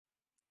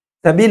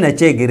Sabina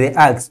Chege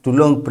reacts to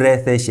long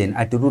prayer session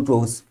at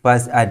Ruto's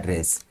first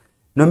address.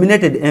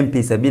 Nominated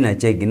MP Sabina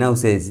Chege now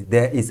says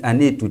there is a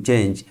need to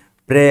change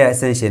prayer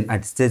session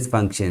at state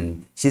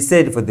function. She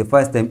said for the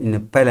first time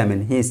in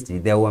parliament history,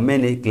 there were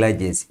many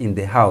clergies in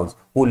the house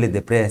who led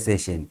the prayer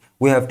session.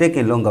 We have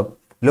taken longer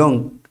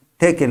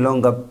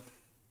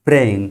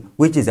praying,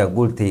 which is a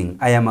good thing.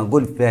 I am a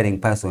God-fearing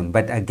person,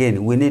 but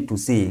again, we need to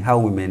see how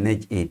we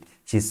manage it,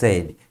 she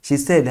said. She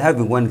said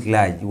having one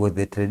clergy was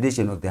the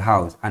tradition of the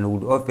house and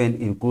would often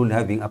include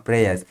having a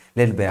prayers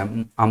led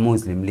by a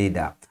Muslim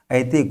leader.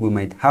 I think we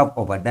might have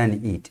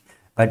overdone it.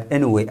 But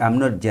anyway, I'm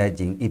not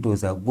judging. It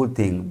was a good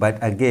thing, but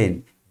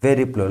again,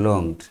 very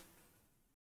prolonged.